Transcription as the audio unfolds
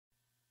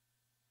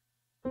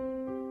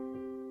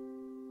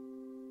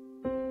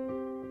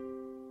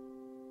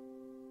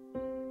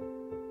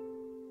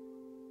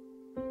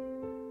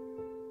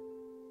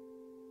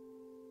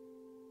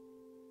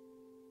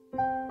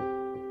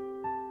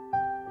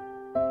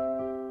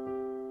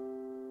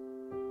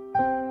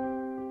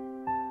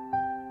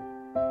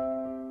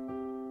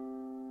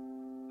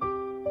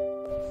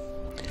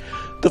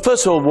The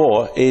First World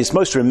War is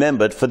most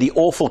remembered for the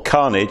awful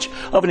carnage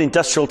of an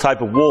industrial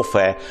type of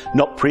warfare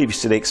not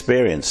previously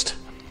experienced.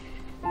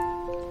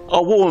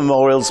 Our war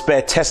memorials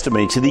bear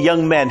testimony to the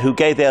young men who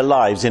gave their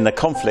lives in a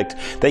conflict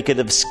they could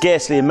have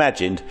scarcely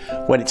imagined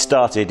when it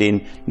started in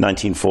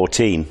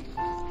 1914.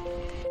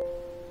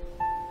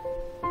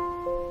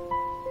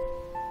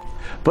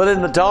 But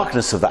in the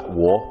darkness of that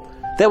war,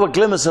 there were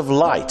glimmers of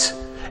light,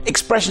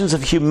 expressions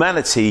of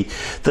humanity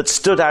that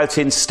stood out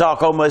in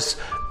stark, almost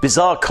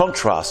bizarre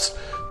contrast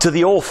to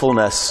the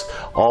awfulness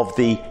of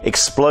the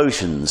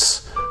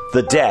explosions,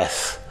 the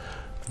death,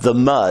 the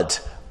mud,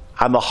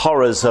 and the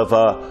horrors of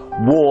a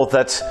war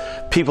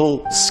that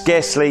people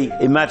scarcely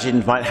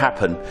imagined might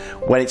happen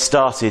when it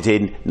started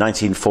in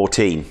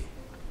 1914.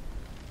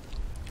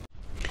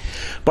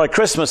 By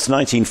Christmas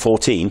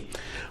 1914,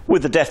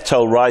 with the death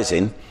toll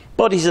rising,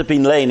 bodies had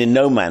been laying in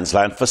no man's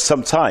land for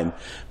some time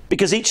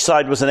because each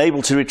side was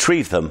unable to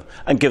retrieve them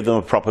and give them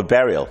a proper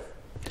burial.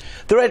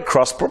 The Red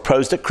Cross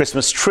proposed a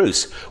Christmas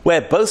truce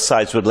where both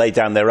sides would lay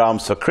down their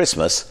arms for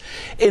Christmas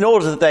in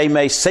order that they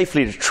may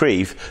safely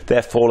retrieve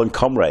their fallen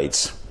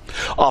comrades.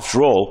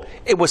 After all,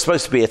 it was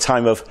supposed to be a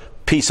time of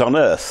peace on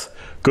earth,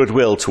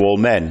 goodwill to all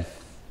men.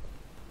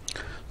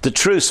 The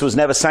truce was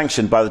never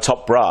sanctioned by the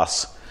top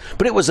brass,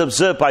 but it was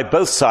observed by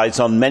both sides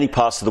on many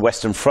parts of the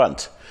Western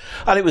Front,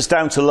 and it was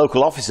down to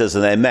local officers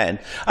and their men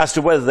as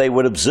to whether they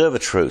would observe a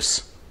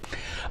truce.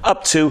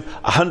 Up to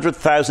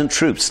 100,000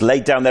 troops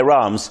laid down their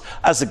arms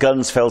as the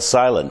guns fell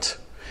silent.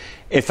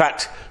 In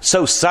fact,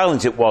 so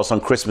silent it was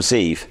on Christmas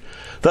Eve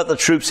that the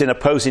troops in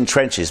opposing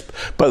trenches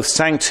both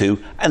sang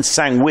to and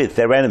sang with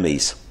their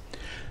enemies.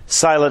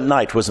 Silent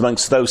Night was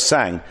amongst those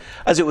sang,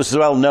 as it was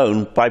well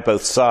known by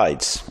both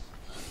sides.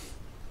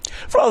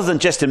 Rather than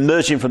just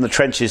emerging from the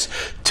trenches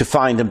to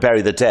find and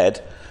bury the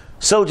dead,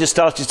 soldiers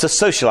started to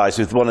socialise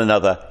with one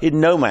another in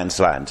no man's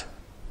land.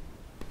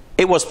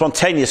 It was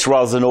spontaneous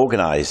rather than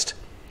organised.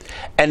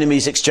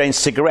 Enemies exchanged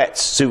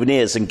cigarettes,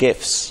 souvenirs and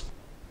gifts.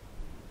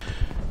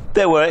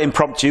 There were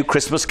impromptu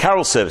Christmas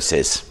carol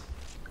services.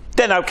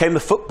 Then out came the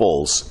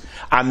footballs,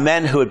 and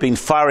men who had been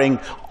firing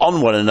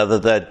on one another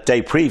the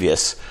day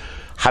previous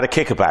had a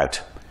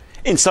kickabout.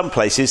 In some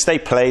places they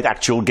played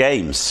actual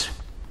games.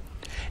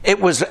 It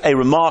was a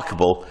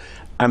remarkable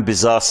and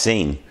bizarre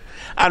scene,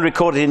 and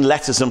recorded in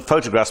letters and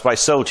photographs by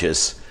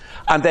soldiers,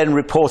 and then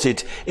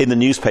reported in the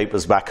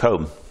newspapers back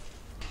home.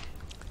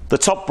 The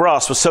top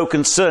brass were so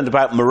concerned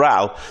about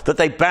morale that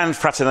they banned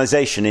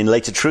fraternisation in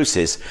later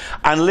truces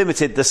and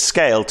limited the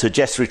scale to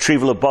just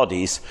retrieval of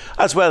bodies,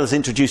 as well as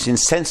introducing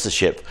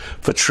censorship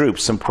for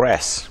troops and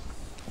press.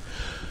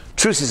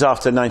 Truces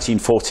after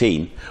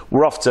 1914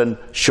 were often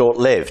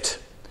short-lived,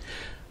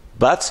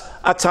 but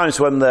at times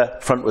when the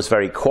front was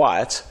very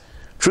quiet,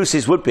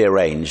 truces would be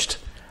arranged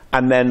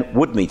and men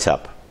would meet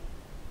up.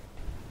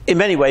 In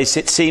many ways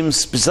it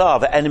seems bizarre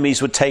that enemies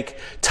would take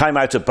time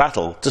out of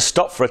battle to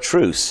stop for a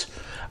truce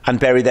and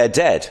bury their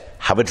dead,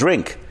 have a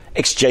drink,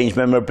 exchange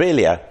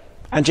memorabilia,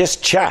 and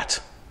just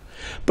chat.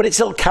 But it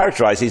still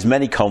characterises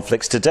many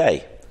conflicts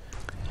today.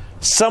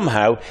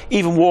 Somehow,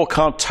 even war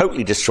can't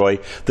totally destroy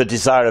the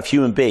desire of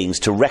human beings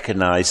to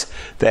recognise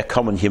their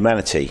common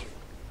humanity.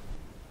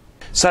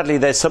 Sadly,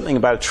 there's something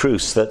about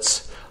truce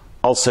that's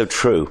also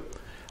true,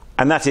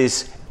 and that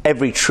is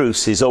every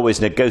truce is always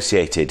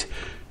negotiated,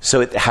 so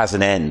it has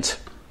an end.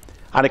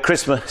 And at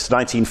Christmas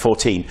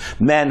 1914,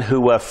 men who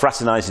were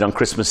fraternising on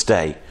Christmas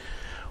Day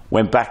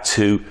went back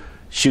to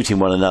shooting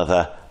one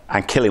another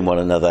and killing one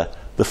another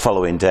the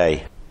following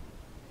day.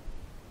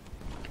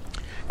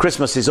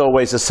 Christmas is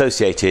always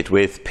associated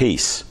with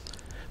peace.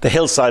 The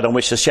hillside on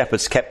which the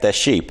shepherds kept their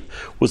sheep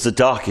was the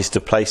darkest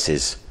of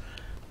places.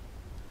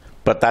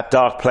 But that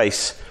dark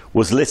place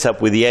was lit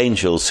up with the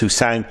angels who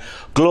sang,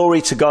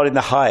 "Glory to God in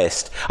the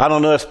highest, and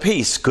on earth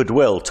peace,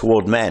 goodwill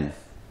toward men."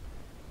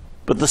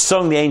 But the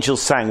song the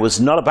angels sang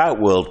was not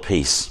about world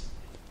peace.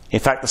 In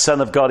fact, the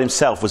Son of God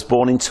himself was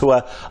born into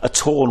a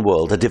torn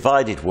world, a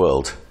divided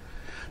world,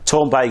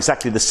 torn by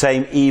exactly the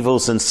same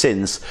evils and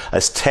sins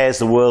as tears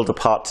the world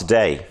apart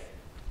today.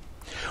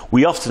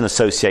 We often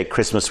associate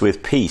Christmas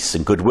with peace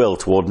and goodwill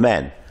toward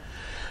men.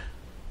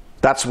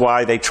 That's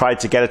why they tried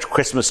to get a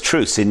Christmas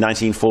truce in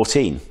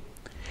 1914.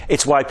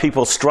 It's why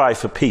people strive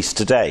for peace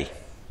today.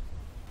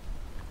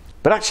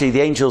 But actually,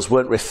 the angels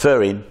weren't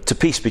referring to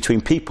peace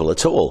between people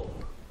at all.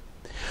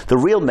 The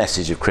real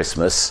message of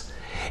Christmas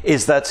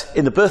is that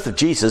in the birth of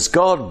Jesus,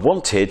 God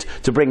wanted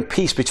to bring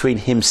peace between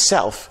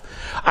himself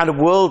and a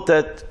world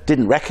that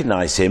didn't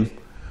recognise him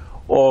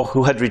or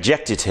who had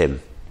rejected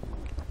him.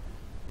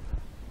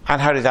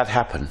 And how did that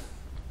happen?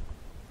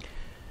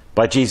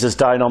 By Jesus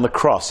dying on the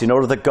cross in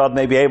order that God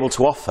may be able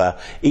to offer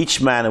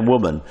each man and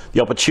woman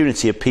the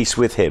opportunity of peace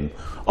with him,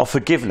 of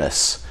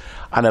forgiveness,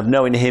 and of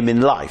knowing him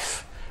in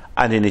life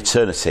and in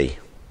eternity.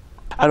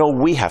 And all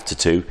we have to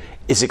do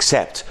is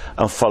accept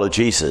and follow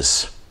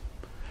Jesus.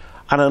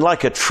 And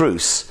unlike a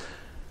truce,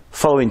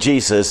 following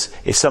Jesus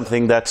is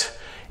something that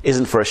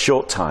isn't for a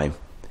short time,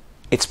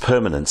 it's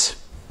permanent.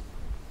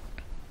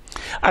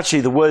 Actually,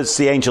 the words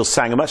the angels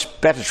sang are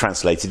much better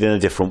translated in a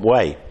different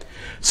way.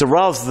 So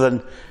rather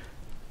than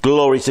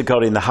glory to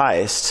God in the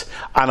highest,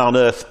 and on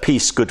earth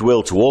peace,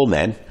 goodwill to all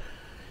men,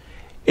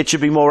 it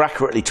should be more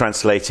accurately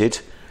translated,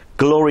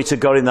 glory to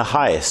God in the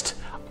highest,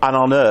 and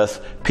on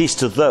earth peace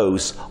to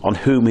those on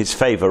whom his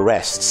favour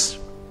rests.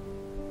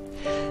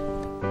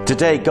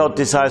 Today, God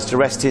desires to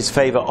rest his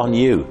favour on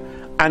you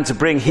and to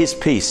bring his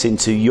peace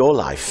into your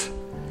life.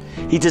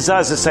 He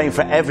desires the same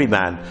for every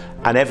man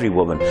and every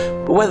woman.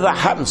 But whether that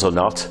happens or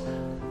not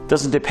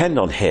doesn't depend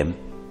on him.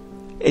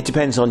 It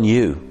depends on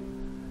you.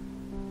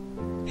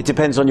 It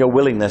depends on your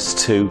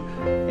willingness to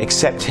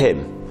accept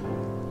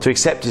him, to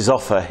accept his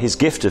offer, his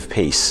gift of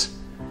peace,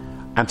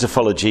 and to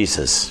follow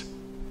Jesus.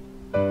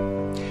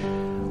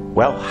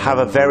 Well, have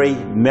a very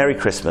Merry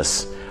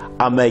Christmas,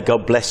 and may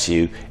God bless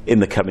you in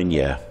the coming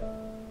year.